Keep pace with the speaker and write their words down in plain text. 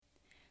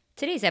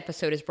Today's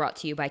episode is brought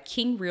to you by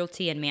King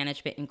Realty and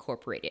Management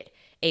Incorporated,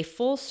 a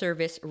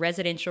full-service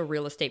residential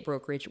real estate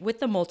brokerage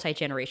with a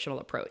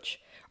multi-generational approach.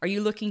 Are you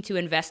looking to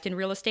invest in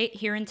real estate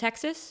here in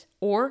Texas?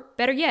 Or,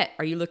 better yet,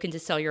 are you looking to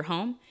sell your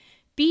home?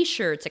 Be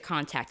sure to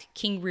contact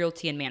King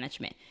Realty and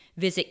Management.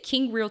 Visit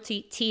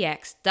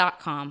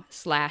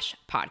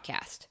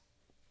kingrealtytx.com/podcast.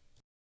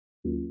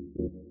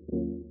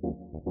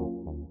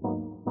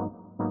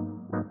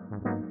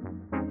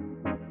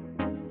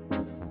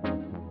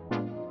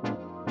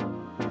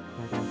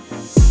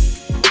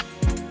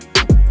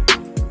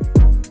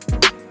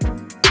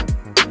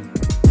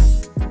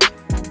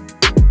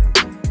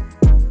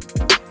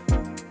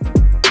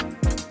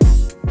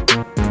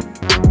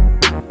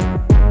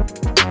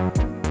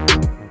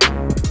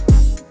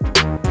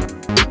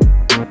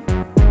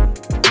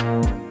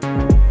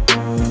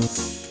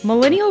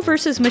 Millennial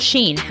versus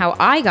Machine, how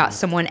I got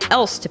someone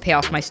else to pay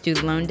off my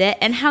student loan debt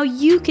and how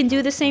you can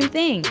do the same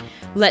thing.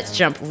 Let's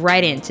jump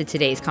right into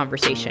today's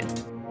conversation.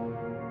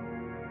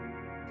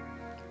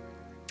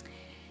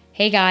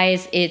 Hey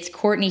guys, it's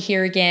Courtney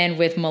here again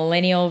with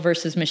Millennial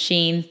versus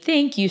Machine.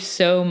 Thank you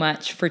so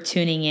much for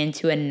tuning in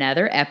to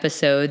another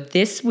episode.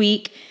 This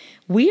week,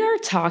 we are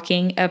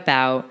talking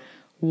about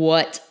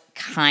what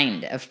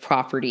kind of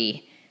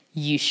property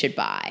you should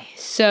buy.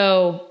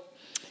 So,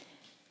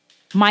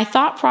 my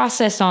thought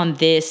process on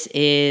this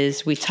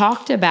is we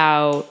talked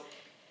about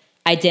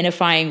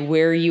identifying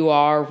where you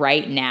are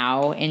right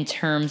now in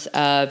terms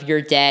of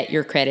your debt,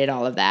 your credit,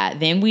 all of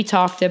that. Then we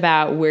talked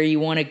about where you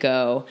want to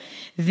go.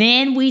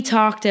 Then we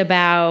talked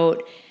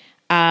about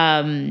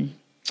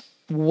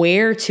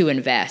where to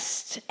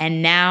invest.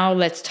 And now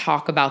let's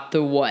talk about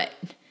the what.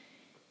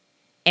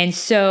 And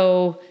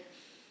so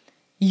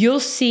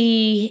you'll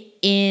see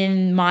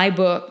in my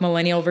book,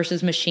 Millennial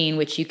versus Machine,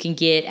 which you can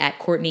get at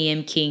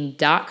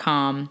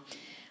CourtneyMKing.com,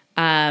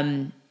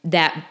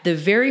 that the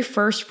very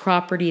first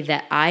property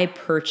that I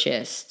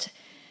purchased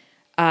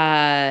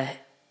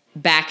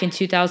back in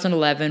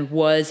 2011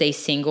 was a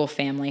single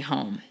family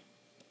home.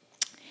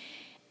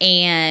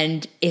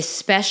 And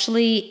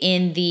especially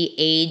in the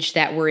age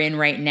that we're in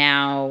right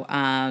now,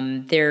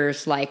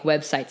 there's like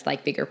websites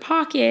like Bigger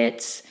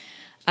Pockets.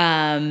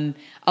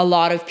 A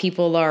lot of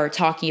people are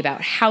talking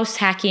about house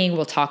hacking.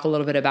 We'll talk a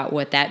little bit about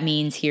what that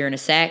means here in a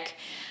sec.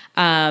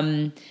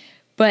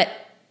 But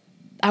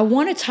I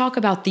want to talk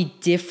about the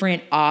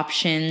different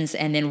options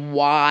and then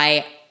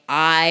why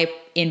I,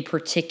 in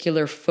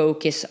particular,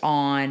 focus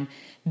on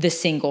the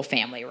single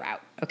family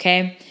route.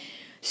 Okay.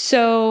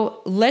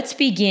 So let's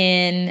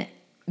begin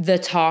the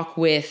talk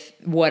with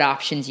what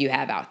options you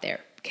have out there.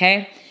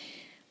 Okay.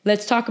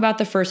 Let's talk about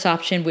the first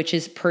option, which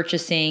is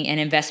purchasing an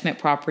investment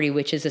property,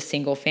 which is a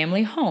single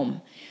family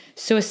home.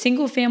 So a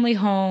single family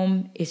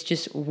home is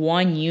just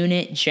one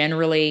unit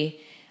generally.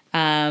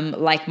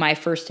 Like my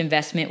first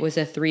investment was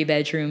a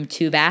 3-bedroom,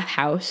 2-bath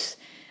house.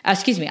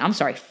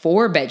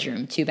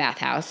 4-bedroom, 2-bath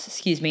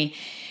house,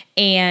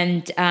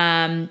 And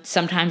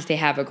sometimes they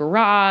have a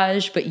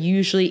garage, but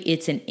usually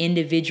it's an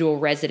individual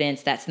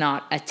residence that's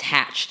not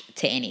attached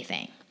to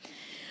anything.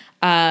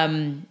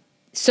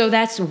 So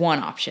that's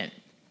one option.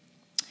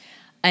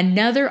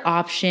 Another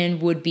option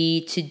would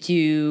be to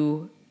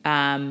do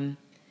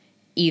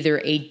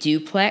either a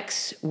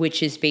duplex,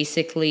 which is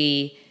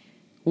basically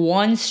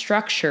one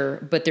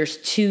structure, but there's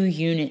 2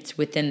 units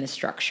within the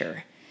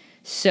structure.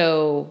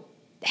 So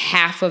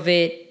half of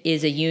it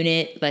is a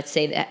unit. Let's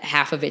say that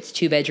half of it's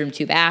 2-bedroom,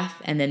 2-bath,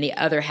 and then the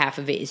other half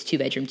of it is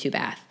 2-bedroom,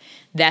 2-bath.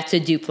 That's a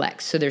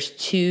duplex. So there's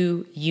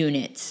 2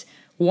 units,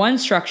 one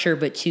structure,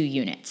 but 2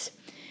 units.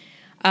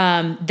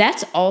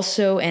 That's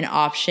also an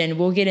option.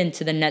 We'll get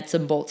into the nuts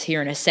and bolts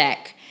here in a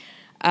sec.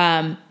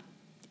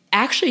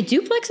 Actually,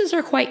 duplexes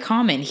are quite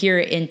common here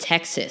in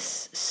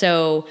Texas.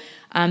 So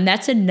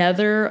that's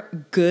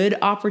another good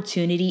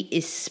opportunity,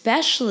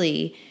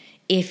 especially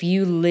if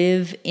you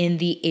live in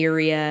the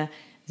area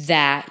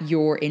that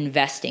you're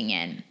investing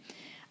in.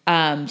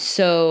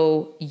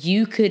 So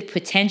you could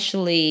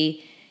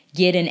potentially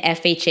get an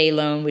FHA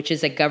loan, which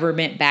is a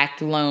government-backed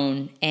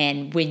loan.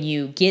 And when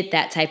you get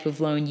that type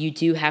of loan, you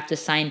do have to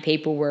sign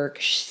paperwork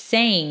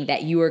saying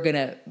that you are going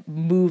to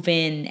move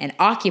in and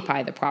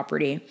occupy the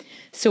property.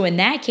 So in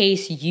that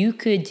case, you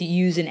could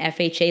use an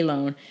FHA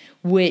loan,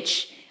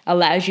 which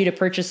allows you to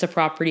purchase a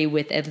property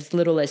with as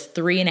little as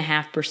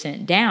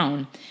 3.5%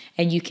 down,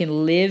 and you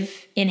can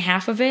live in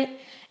half of it.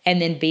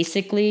 And then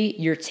basically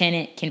your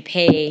tenant can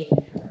pay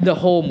the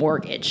whole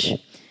mortgage.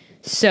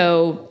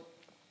 So,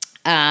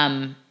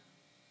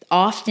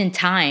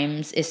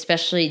 oftentimes,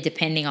 especially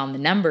depending on the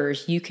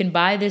numbers, you can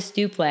buy this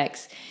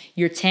duplex,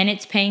 your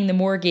tenant's paying the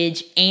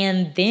mortgage,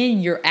 and then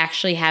you're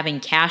actually having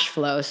cash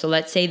flow. So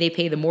let's say they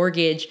pay the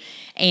mortgage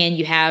and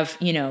you have,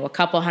 a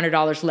couple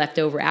 $100 left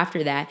over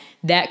after that.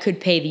 That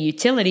could pay the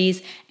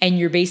utilities and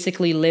you're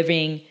basically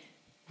living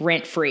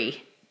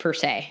rent-free per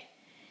se.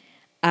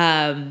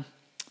 The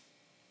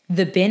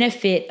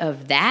benefit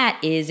of that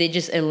is it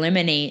just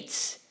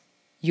eliminates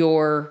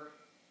your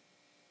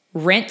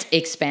rent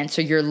expense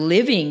or your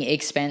living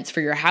expense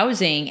for your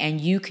housing,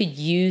 and you could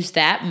use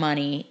that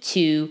money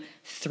to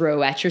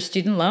throw at your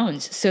student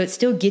loans. So it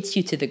still gets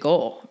you to the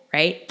goal,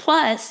 right?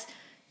 Plus,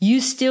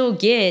 you still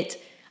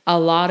get a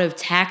lot of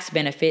tax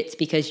benefits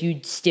because you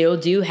still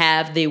do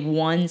have the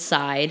one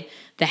side,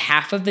 the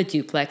half of the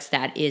duplex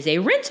that is a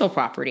rental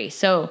property.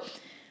 So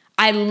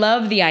I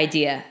love the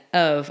idea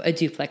of a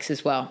duplex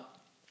as well.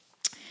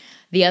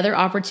 The other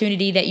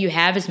opportunity that you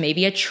have is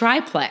maybe a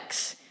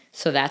triplex.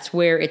 So that's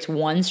where it's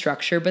one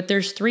structure, but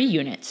there's 3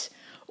 units.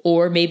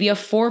 Or maybe a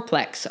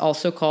fourplex,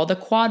 also called a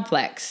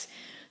quadplex.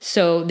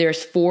 So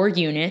there's 4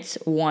 units,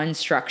 one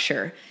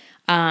structure.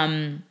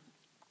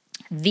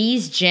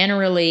 These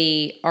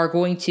generally are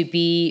going to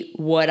be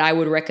what I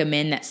would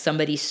recommend that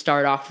somebody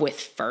start off with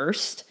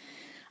first.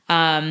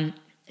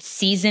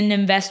 Seasoned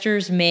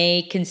investors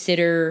may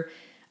consider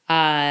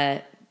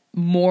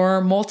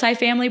more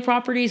multifamily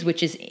properties,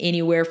 which is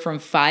anywhere from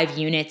 5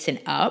 units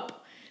and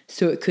up.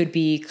 So it could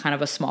be kind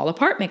of a small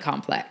apartment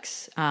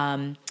complex.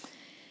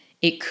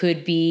 It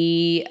could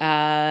be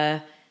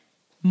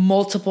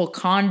multiple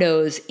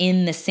condos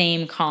in the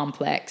same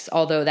complex,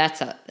 although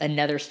that's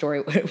another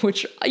story,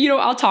 which,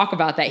 I'll talk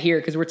about that here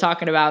because we're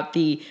talking about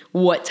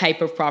what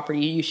type of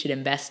property you should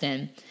invest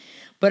in.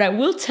 But I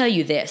will tell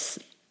you this,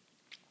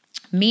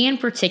 me in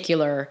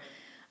particular,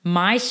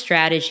 my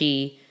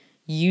strategy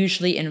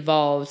usually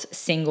involves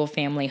single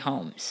family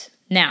homes.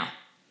 Now,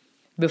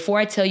 before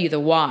I tell you the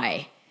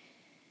why,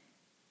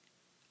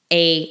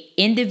 a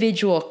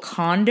individual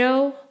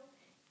condo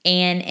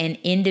and an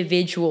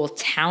individual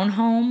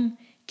townhome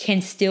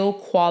can still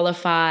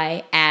qualify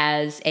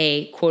as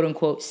a quote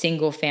unquote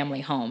single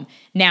family home.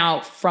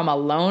 Now, from a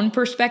loan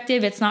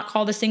perspective, it's not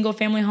called a single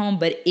family home,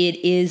 but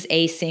it is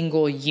a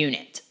single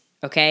unit.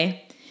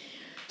 Okay.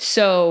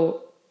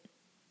 So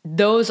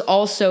those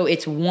also,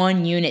 it's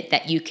one unit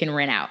that you can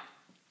rent out.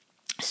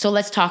 So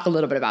let's talk a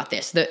little bit about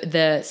this.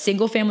 The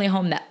single family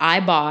home that I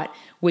bought,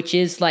 which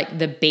is like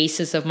the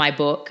basis of my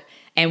book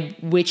and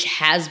which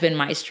has been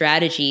my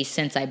strategy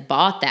since I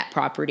bought that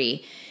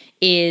property,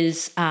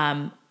 is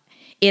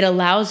it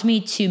allows me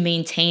to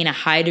maintain a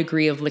high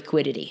degree of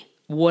liquidity.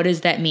 What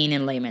does that mean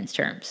in layman's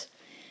terms?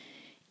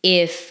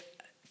 If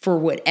for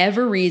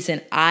whatever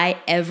reason I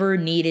ever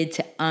needed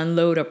to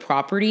unload a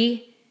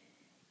property,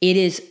 it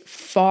is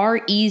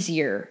far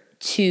easier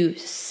to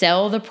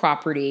sell the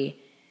property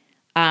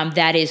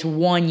that is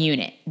one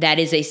unit, that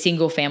is a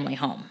single family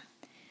home,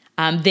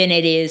 than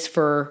it is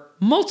for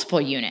multiple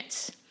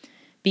units.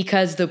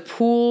 Because the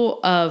pool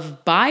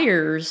of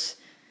buyers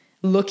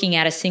looking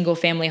at a single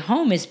family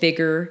home is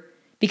bigger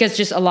because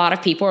just a lot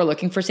of people are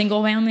looking for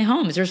single family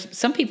homes. There's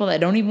some people that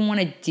don't even want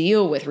to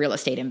deal with real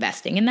estate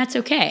investing, and that's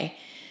okay.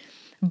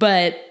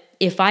 But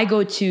if I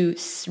go to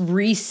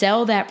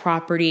resell that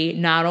property,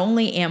 not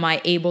only am I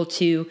able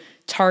to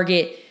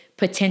target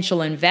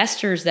potential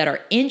investors that are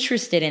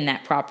interested in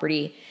that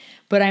property,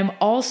 but I'm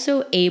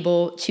also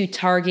able to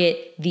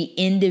target the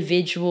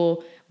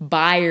individual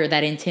buyer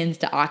that intends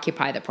to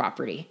occupy the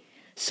property.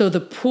 So the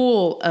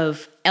pool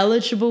of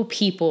eligible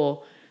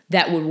people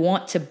that would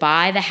want to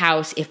buy the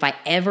house if I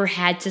ever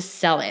had to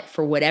sell it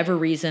for whatever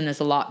reason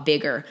is a lot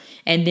bigger,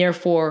 and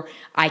therefore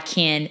I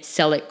can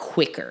sell it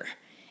quicker.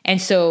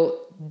 And so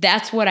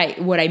that's what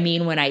I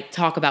mean when I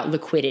talk about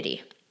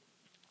liquidity.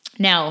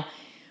 Now,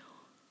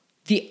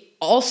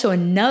 also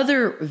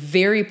another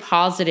very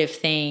positive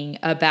thing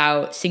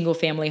about single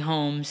family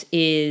homes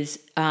is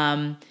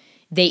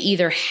they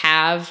either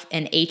have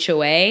an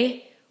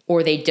HOA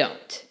or they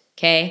don't,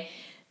 okay?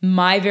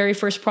 My very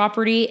first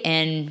property,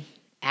 and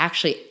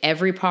actually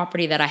every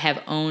property that I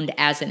have owned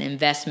as an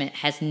investment,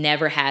 has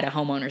never had a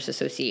homeowners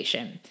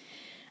association.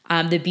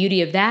 The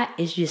beauty of that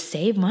is you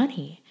save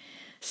money.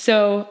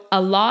 So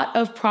a lot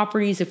of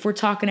properties, if we're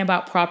talking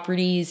about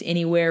properties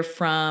anywhere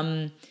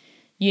from,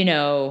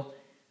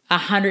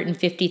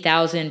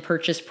 $150,000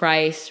 purchase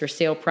price or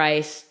sale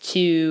price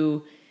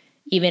to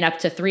even up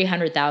to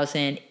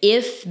 $300,000,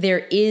 if there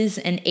is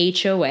an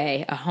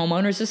HOA, a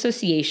homeowners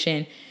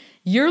association,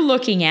 you're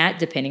looking at,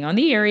 depending on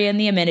the area and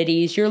the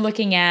amenities, you're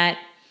looking at,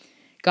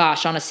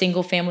 on a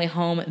single family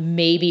home,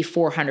 maybe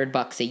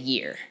 $400 a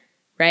year,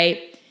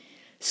 right?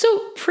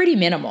 So pretty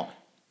minimal.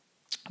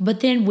 But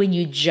then when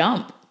you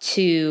jump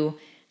to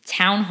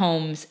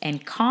townhomes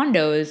and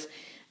condos,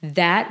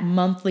 that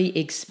monthly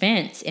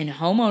expense in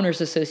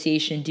homeowners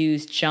association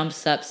dues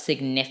jumps up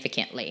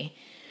significantly.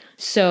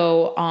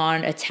 So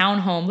on a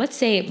townhome, let's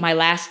say my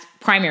last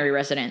primary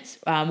residence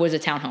was a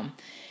townhome,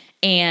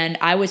 and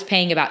I was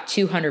paying about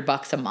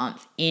 $200 a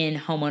month in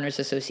homeowners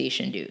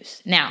association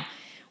dues. Now,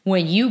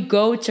 when you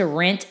go to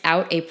rent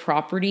out a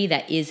property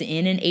that is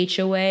in an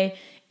HOA,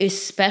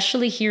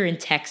 especially here in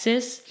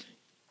Texas,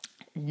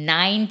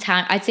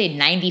 I'd say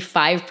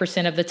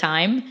 95% of the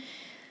time,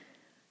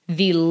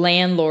 the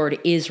landlord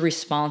is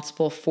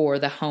responsible for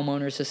the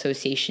homeowners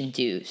association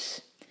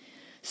dues.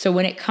 So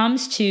when it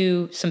comes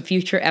to some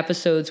future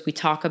episodes, we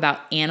talk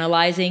about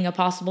analyzing a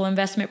possible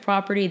investment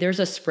property. There's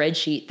a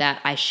spreadsheet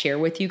that I share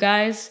with you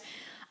guys,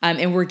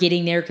 and we're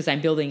getting there because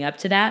I'm building up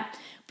to that.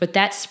 But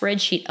that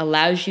spreadsheet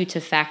allows you to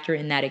factor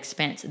in that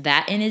expense.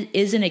 That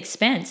is an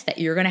expense that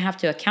you're going to have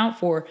to account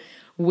for,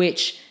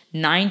 which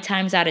 9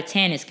 times out of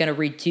 10, it's going to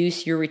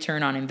reduce your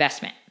return on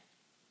investment.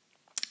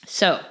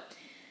 So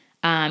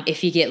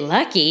if you get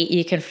lucky,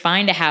 you can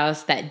find a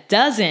house that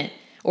doesn't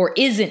or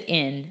isn't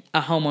in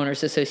a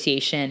homeowners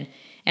association.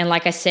 And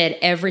like I said,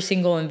 every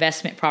single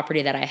investment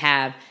property that I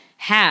have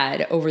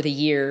had over the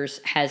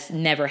years has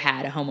never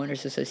had a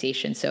homeowners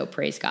association. So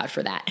praise God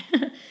for that.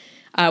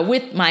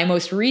 With my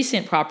most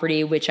recent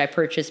property, which I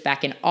purchased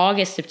back in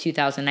August of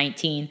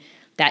 2019,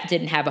 that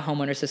didn't have a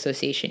homeowners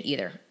association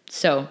either.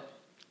 So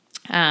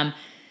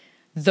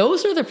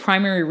those are the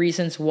primary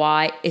reasons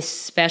why,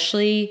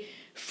 especially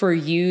for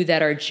you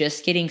that are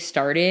just getting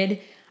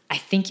started, I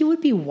think it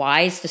would be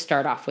wise to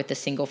start off with a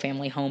single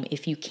family home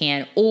if you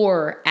can,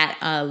 or at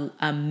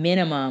a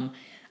minimum,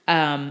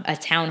 a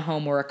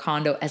townhome or a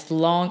condo, as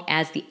long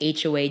as the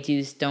HOA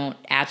dues don't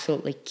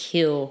absolutely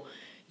kill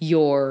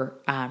your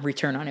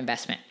return on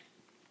investment.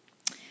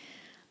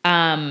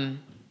 The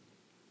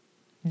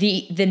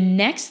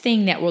next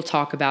thing that we'll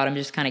talk about, I'm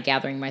just kind of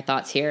gathering my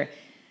thoughts here,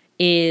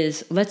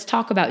 is let's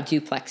talk about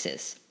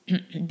duplexes.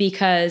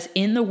 Because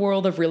in the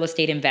world of real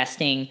estate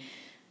investing,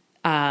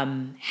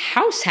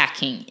 house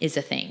hacking is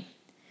a thing.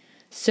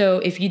 So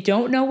if you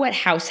don't know what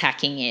house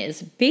hacking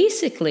is,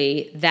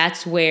 basically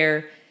that's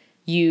where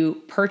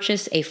you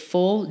purchase a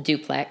full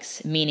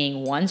duplex,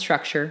 meaning one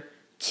structure,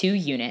 2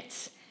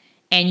 units,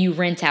 and you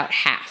rent out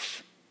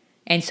half.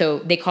 And so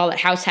they call it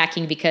house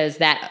hacking because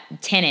that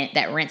tenant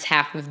that rents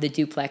half of the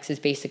duplex is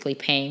basically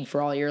paying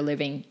for all your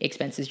living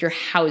expenses, your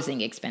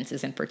housing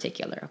expenses in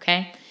particular,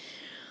 okay?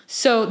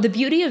 So the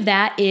beauty of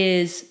that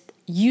is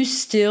you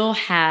still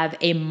have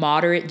a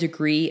moderate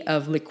degree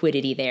of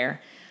liquidity there.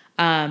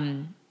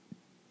 And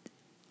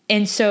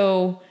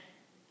so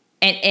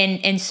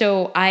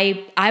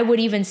I would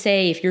even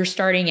say if you're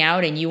starting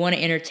out and you want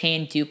to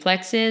entertain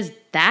duplexes,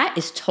 that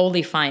is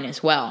totally fine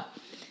as well.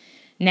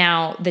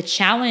 Now, the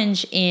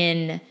challenge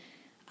in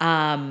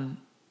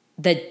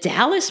the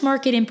Dallas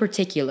market in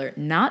particular,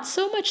 not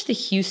so much the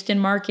Houston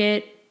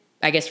market,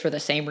 I guess for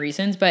the same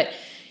reasons, but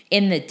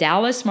in the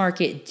Dallas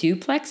market,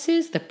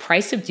 duplexes, the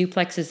price of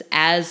duplexes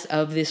as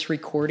of this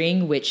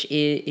recording, which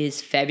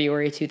is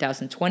February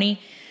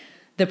 2020,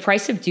 the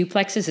price of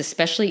duplexes,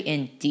 especially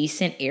in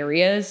decent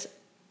areas,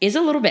 is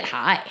a little bit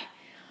high.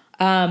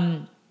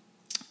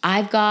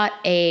 I've got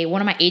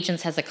one of my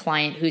agents has a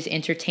client who's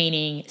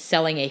entertaining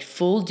selling a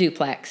full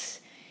duplex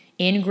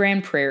in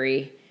Grand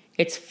Prairie.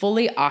 It's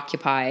fully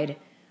occupied.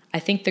 I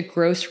think the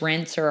gross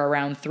rents are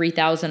around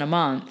 $3,000 a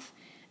month.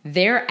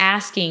 They're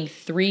asking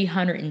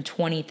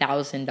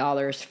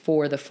 $320,000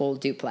 for the full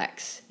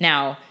duplex.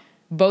 Now,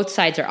 both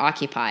sides are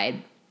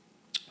occupied.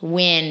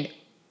 When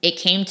it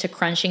came to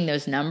crunching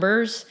those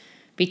numbers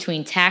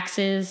between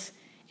taxes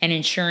and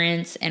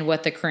insurance and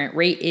what the current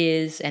rate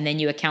is, and then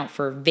you account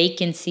for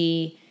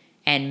vacancy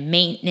and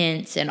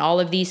maintenance and all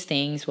of these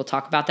things. We'll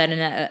talk about that in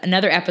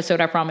another episode,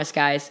 I promise,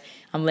 guys.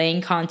 I'm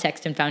laying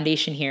context and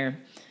foundation here.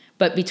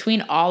 But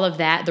between all of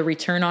that, the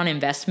return on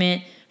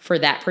investment for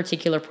that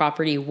particular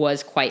property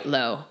was quite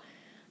low.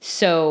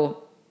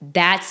 So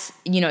that's,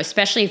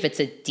 especially if it's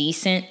a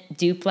decent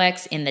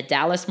duplex in the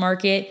Dallas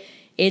market,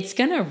 it's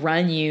going to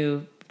run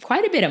you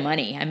quite a bit of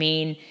money. I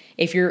mean,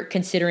 if you're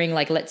considering,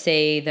 like, let's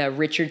say the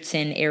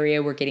Richardson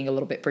area, we're getting a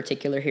little bit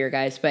particular here,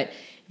 guys, but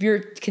if you're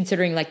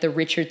considering like the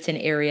Richardson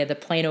area, the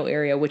Plano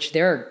area, which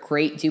there are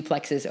great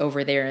duplexes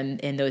over there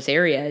in those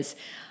areas,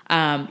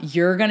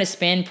 you're going to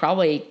spend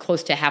probably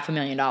close to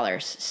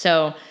 $500,000.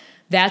 So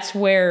that's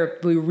where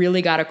we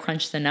really got to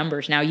crunch the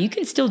numbers. Now, you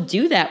can still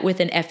do that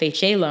with an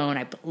FHA loan.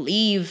 I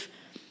believe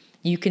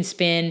you can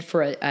spend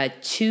for a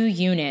 2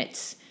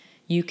 units,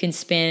 you can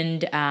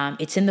spend,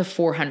 it's in the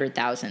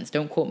 400,000s.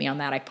 Don't quote me on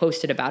that. I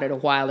posted about it a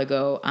while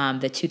ago,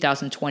 the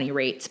 2020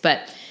 rates.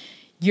 But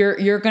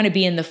you're going to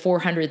be in the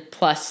 400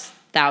 plus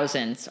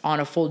thousands on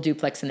a full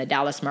duplex in the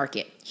Dallas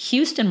market.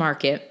 Houston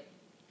market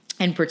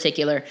in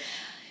particular,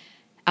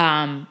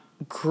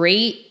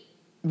 great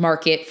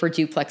market for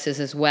duplexes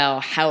as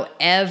well.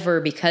 However,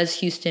 because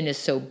Houston is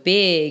so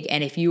big,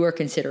 and if you are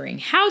considering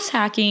house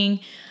hacking,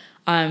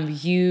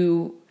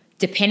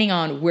 depending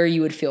on where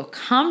you would feel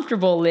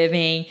comfortable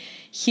living,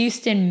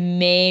 Houston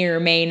may or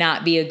may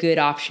not be a good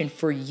option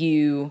for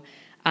you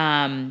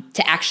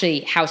to actually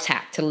house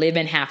hack, to live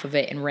in half of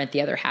it and rent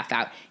the other half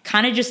out.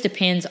 Kind of just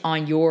depends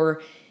on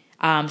your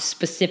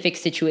specific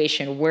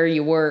situation, where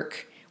you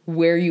work,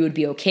 where you would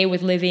be okay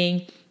with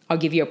living. I'll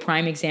give you a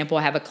prime example.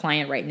 I have a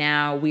client right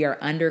now. We are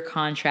under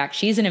contract.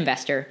 She's an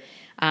investor.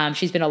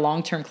 She's been a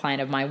long-term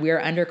client of mine. We are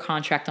under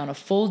contract on a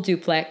full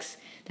duplex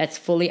that's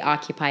fully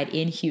occupied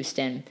in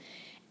Houston.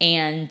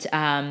 And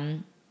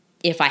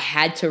if I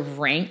had to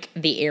rank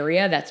the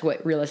area, that's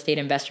what real estate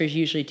investors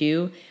usually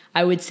do,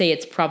 I would say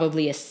it's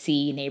probably a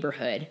C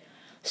neighborhood.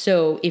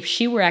 So if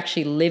she were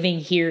actually living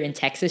here in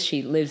Texas,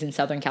 she lives in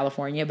Southern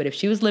California, but if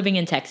she was living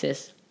in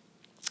Texas,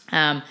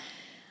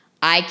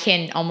 I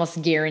can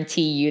almost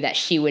guarantee you that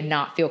she would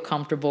not feel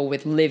comfortable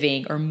with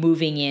living or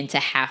moving into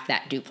half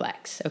that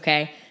duplex,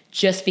 okay?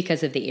 Just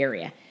because of the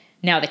area.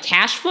 Now, the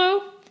cash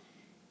flow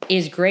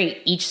is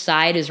great. Each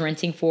side is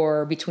renting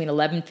for between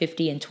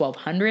 $1,150 and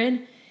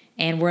 $1,200.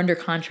 and we're under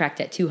contract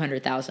at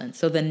 200,000.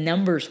 So the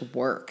numbers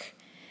work.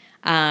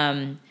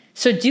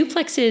 So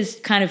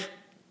duplexes, kind of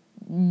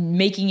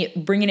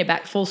bringing it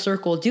back full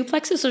circle,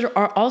 duplexes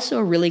are also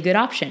a really good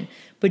option.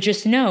 But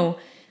just know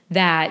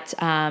that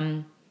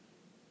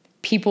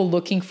people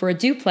looking for a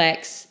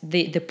duplex,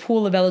 the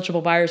pool of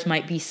eligible buyers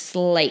might be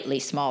slightly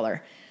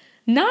smaller.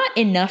 Not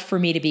enough for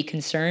me to be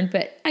concerned,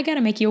 but I got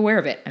to make you aware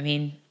of it. I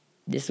mean,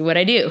 this is what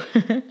I do.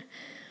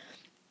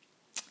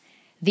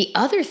 The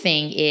other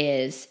thing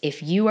is,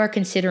 if you are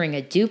considering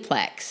a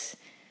duplex,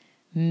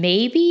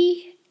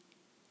 maybe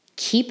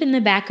keep in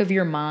the back of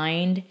your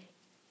mind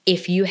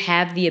if you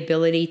have the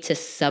ability to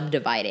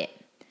subdivide it.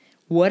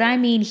 What I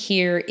mean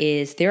here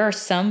is there are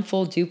some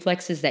full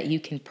duplexes that you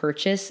can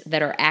purchase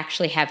that are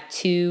actually have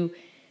two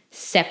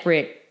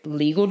separate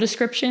legal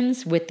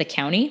descriptions with the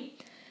county,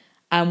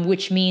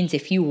 which means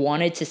if you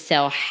wanted to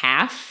sell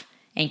half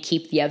and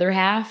keep the other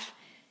half,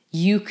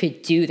 you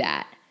could do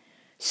that.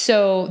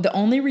 So the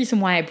only reason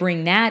why I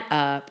bring that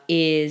up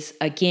is,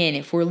 again,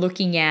 if we're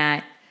looking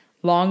at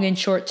long and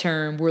short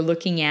term, we're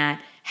looking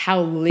at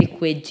how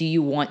liquid do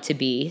you want to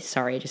be?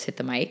 Sorry, I just hit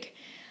the mic.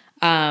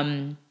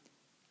 Then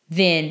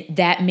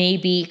that may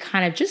be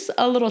kind of just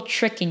a little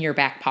trick in your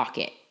back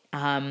pocket.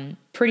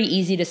 Pretty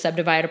easy to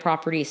subdivide a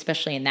property,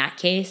 especially in that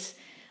case.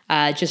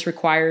 Just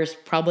requires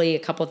probably a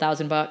couple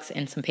 $1,000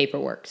 and some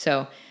paperwork.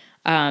 So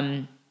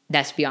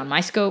that's beyond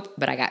my scope,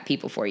 but I got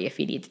people for you if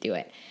you need to do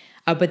it.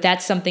 But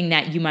that's something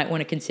that you might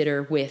want to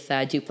consider with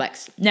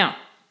duplex. Now,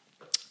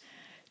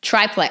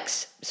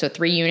 triplex, so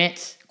 3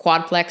 units,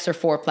 quadplex or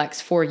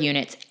fourplex, 4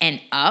 units and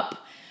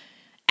up.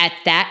 At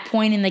that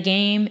point in the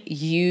game,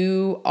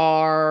 you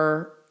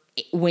are,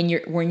 when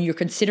you're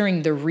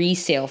considering the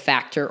resale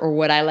factor, or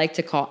what I like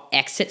to call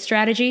exit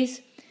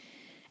strategies,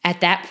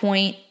 at that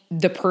point,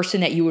 the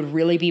person that you would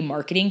really be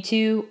marketing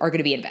to are going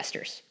to be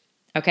investors.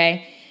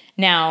 Okay?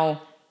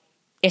 Now,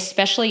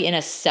 especially in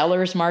a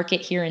seller's market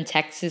here in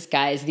Texas,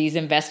 guys, these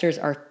investors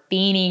are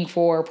fiending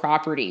for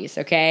properties,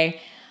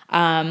 okay?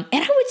 And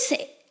I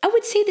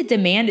would say the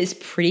demand is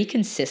pretty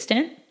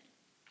consistent.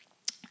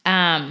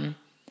 Even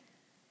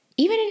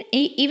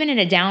in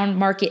a down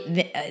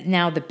market,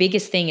 now the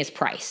biggest thing is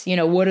price. You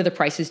know, what are the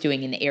prices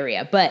doing in the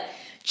area? But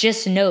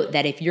just note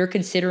that if you're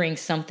considering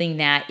something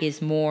that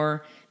is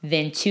more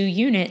than 2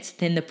 units,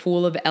 then the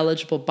pool of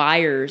eligible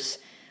buyers,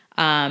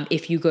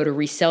 if you go to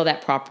resell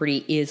that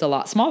property, is a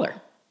lot smaller.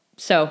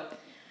 So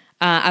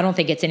I don't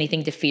think it's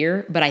anything to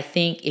fear, but I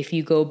think if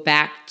you go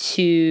back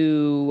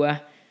to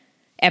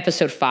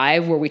episode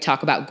 5, where we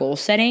talk about goal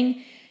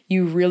setting,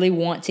 you really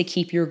want to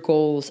keep your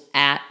goals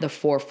at the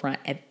forefront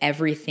of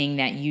everything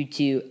that you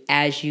do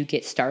as you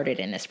get started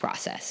in this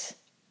process.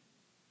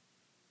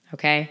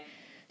 Okay?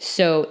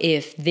 So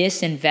if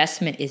this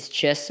investment is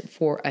just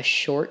for a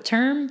short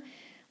term,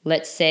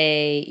 let's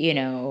say,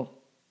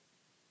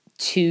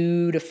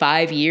 2 to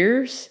 5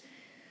 years,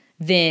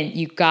 then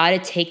you got to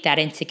take that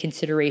into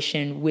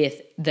consideration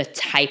with the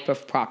type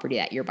of property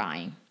that you're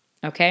buying,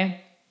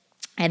 okay?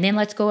 And then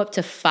let's go up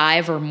to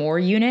 5 or more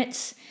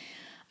units.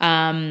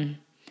 I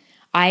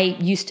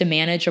used to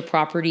manage a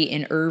property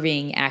in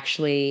Irving,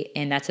 actually,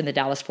 and that's in the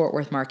Dallas-Fort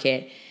Worth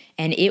market,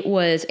 and it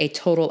was a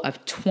total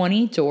of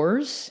 20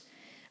 doors,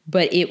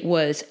 but it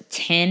was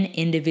 10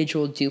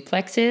 individual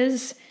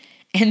duplexes.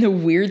 And the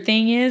weird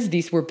thing is,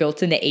 these were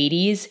built in the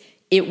 80s.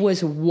 It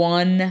was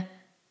one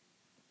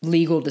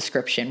legal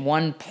description,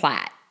 one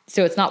plat.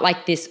 So it's not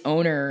like this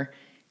owner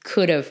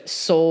could have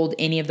sold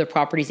any of the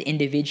properties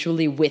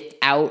individually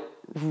without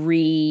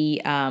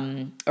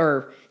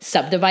or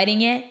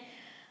subdividing it.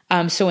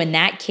 So in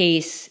that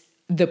case,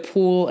 the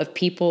pool of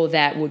people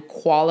that would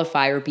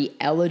qualify or be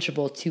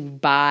eligible to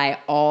buy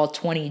all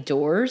 20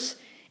 doors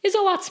is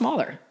a lot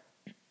smaller.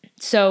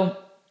 So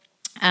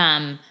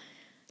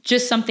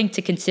just something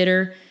to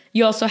consider.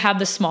 You also have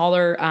the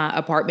smaller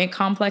apartment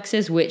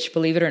complexes, which,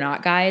 believe it or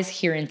not, guys,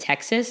 here in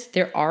Texas,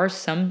 there are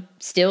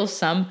still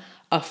some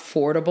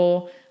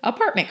affordable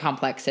apartment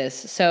complexes.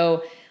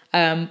 So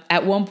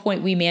at one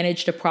point, we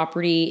managed a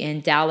property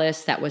in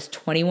Dallas that was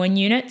 21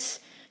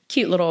 units,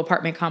 cute little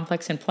apartment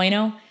complex in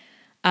Plano.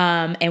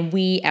 And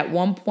we, at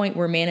one point,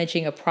 were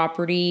managing a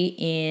property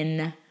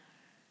in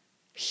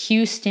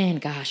Houston.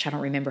 Gosh, I don't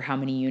remember how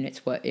many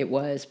units it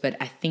was, but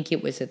I think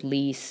it was at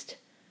least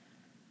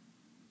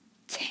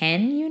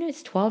 10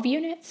 units, 12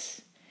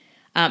 units.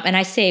 And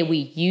I say we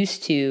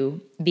used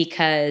to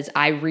because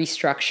I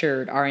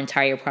restructured our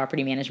entire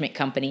property management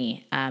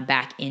company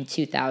back in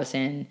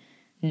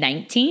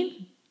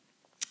 2019.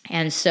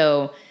 And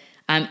so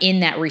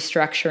in that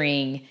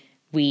restructuring,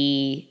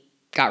 we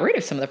got rid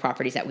of some of the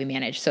properties that we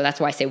managed. So that's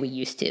why I say we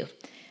used to.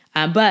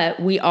 But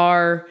we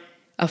are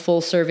a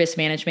full service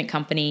management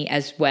company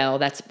as well.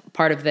 That's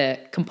part of the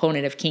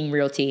component of King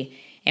Realty.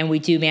 And we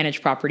do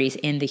manage properties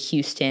in the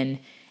Houston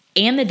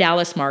and the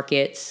Dallas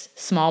markets,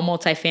 small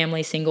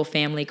multifamily, single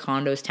family,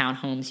 condos,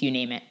 townhomes, you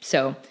name it.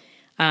 So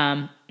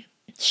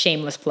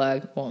shameless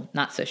plug, well,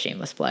 not so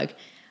shameless plug.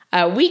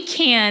 We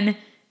can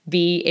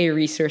be a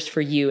resource for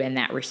you in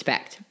that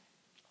respect.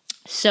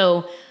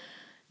 So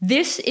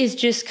this is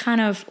just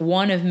kind of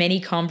one of many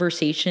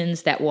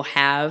conversations that we'll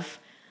have.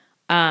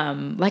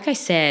 Like I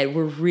said,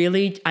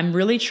 I'm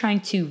really trying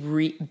to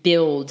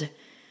rebuild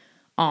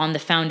on the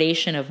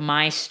foundation of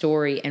my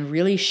story and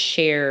really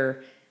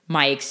share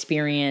my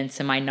experience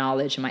and my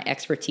knowledge and my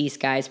expertise,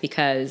 guys,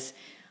 because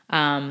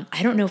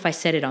I don't know if I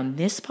said it on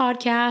this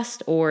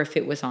podcast or if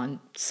it was on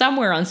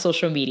somewhere on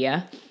social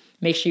media.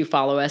 Make sure you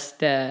follow us.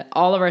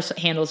 All of our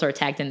handles are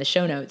tagged in the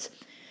show notes.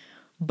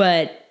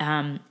 But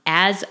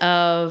as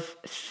of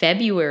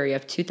February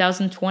of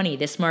 2020,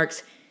 this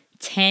marks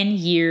 10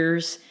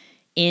 years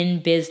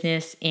in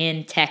business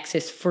in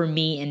Texas for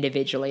me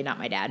individually, not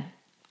my dad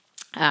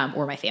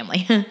or my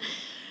family.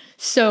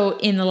 So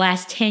in the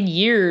last 10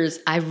 years,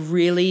 I've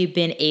really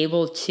been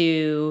able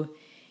to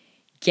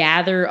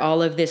gather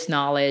all of this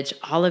knowledge,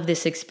 all of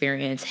this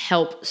experience,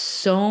 help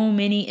so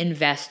many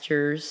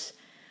investors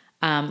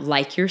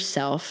like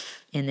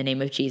yourself, in the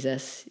name of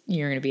Jesus,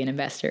 you're going to be an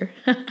investor,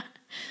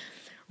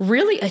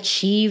 really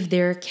achieve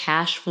their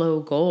cash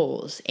flow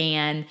goals.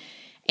 And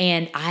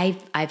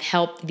I've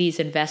helped these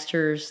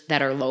investors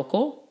that are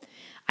local.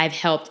 I've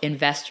helped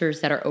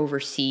investors that are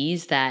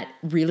overseas that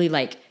really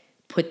like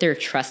put their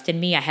trust in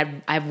me. I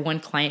have one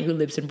client who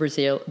lives in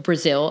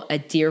Brazil, a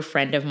dear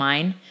friend of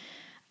mine.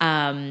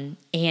 And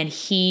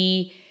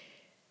he,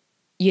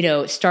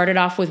 started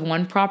off with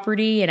one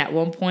property, and at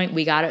one point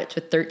we got it to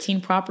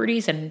 13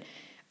 properties, and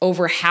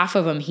over half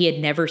of them he had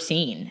never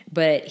seen,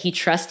 but he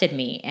trusted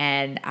me,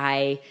 and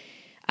I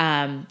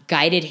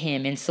guided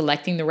him in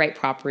selecting the right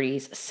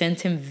properties, sent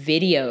him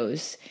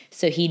videos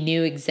so he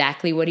knew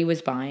exactly what he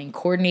was buying,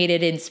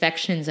 coordinated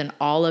inspections and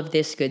all of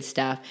this good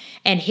stuff.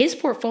 And his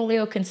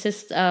portfolio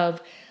consists of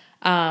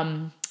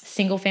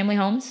single family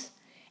homes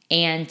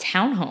and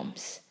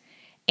townhomes.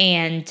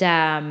 And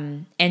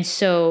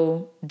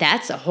so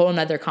that's a whole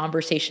nother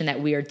conversation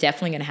that we are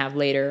definitely going to have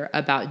later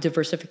about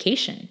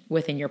diversification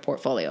within your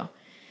portfolio.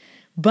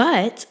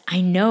 But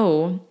I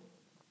know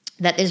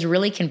that this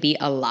really can be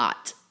a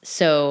lot.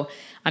 So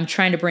I'm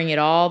trying to bring it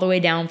all the way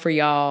down for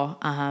y'all.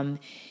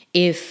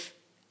 If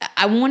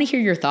I want to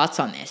hear your thoughts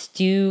on this,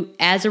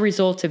 as a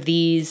result of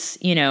these,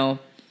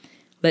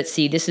 let's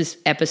see, this is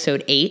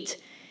episode 8.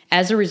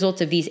 As a result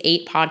of these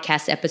 8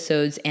 podcast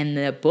episodes and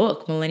the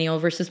book, Millennial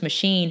versus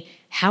Machine,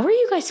 how are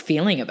you guys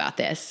feeling about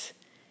this?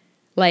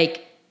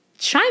 Like,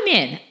 chime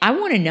in. I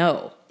want to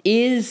know,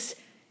 is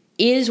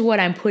what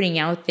I'm putting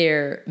out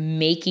there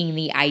making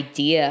the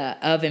idea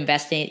of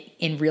investing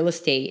in real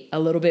estate a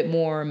little bit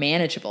more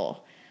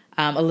manageable,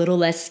 a little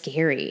less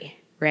scary,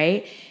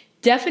 right?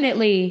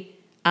 Definitely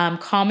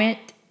comment.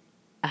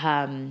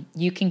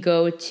 You can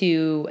go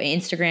to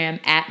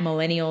Instagram at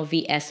Millennial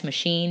vs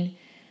Machine,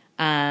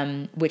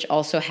 which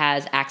also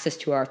has access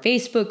to our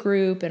Facebook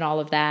group and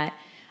all of that.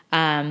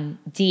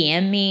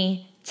 DM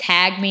me,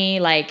 tag me.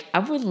 Like, I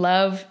would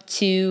love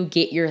to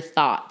get your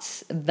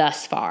thoughts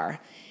thus far,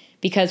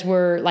 because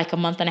we're like a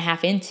month and a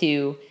half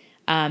into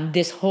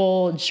this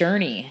whole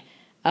journey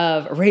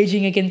of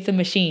raging against the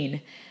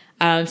machine.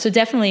 So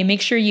definitely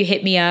make sure you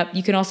hit me up.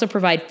 You can also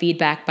provide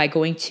feedback by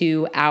going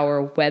to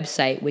our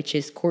website, which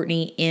is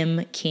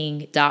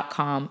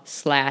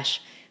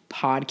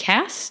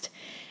CourtneyMKing.com/podcast.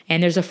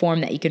 And there's a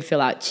form that you can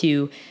fill out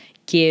to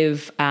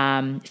give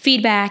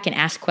feedback and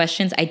ask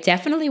questions. I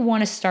definitely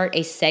want to start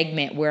a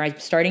segment where I'm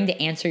starting to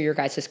answer your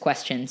guys'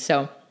 questions.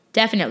 So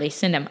definitely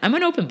send them. I'm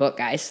an open book,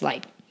 guys.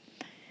 Like,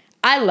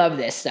 I love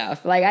this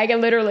stuff. Like, I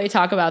can literally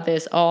talk about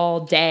this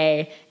all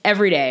day,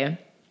 every day.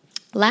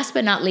 Last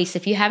but not least,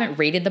 if you haven't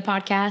rated the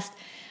podcast,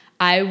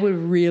 I would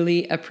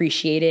really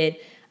appreciate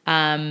it.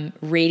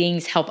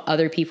 Ratings help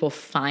other people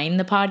find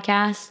the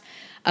podcast,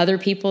 other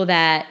people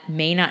that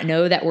may not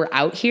know that we're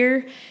out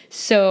here.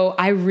 So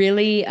I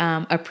really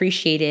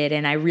appreciate it,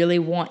 and I really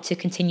want to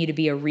continue to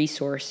be a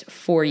resource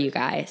for you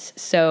guys.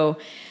 So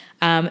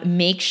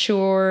make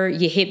sure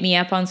you hit me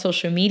up on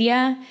social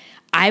media.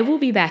 I will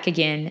be back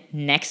again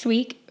next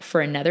week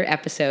for another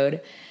episode.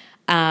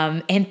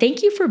 And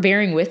thank you for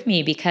bearing with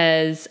me,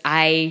 because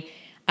I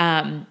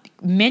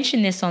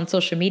mentioned this on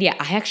social media.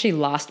 I actually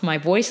lost my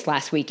voice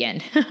last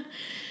weekend.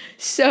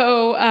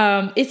 So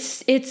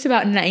it's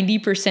about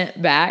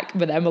 90% back,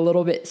 but I'm a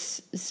little bit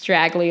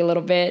straggly a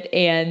little bit.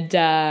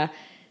 And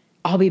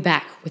I'll be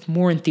back with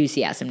more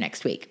enthusiasm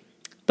next week.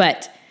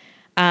 But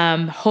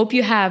hope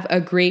you have a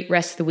great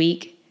rest of the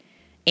week.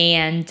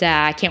 And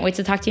I can't wait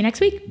to talk to you next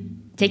week.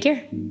 Take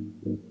care.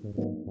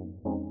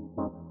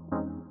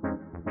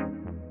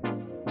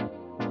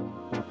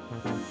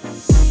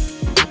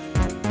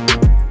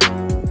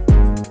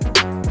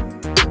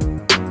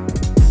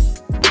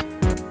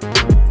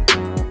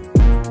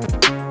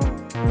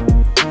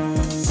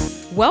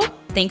 Well,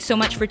 thanks so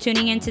much for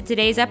tuning in to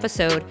today's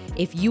episode.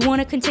 If you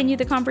want to continue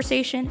the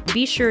conversation,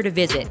 be sure to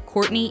visit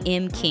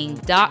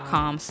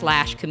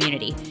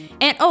CourtneyMKing.com/community.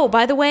 And oh,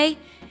 by the way,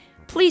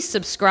 please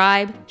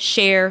subscribe,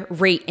 share,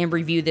 rate, and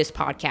review this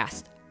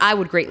podcast. I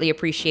would greatly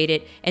appreciate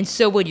it, and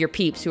so would your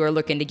peeps who are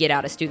looking to get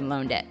out of student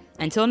loan debt.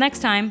 Until next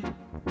time.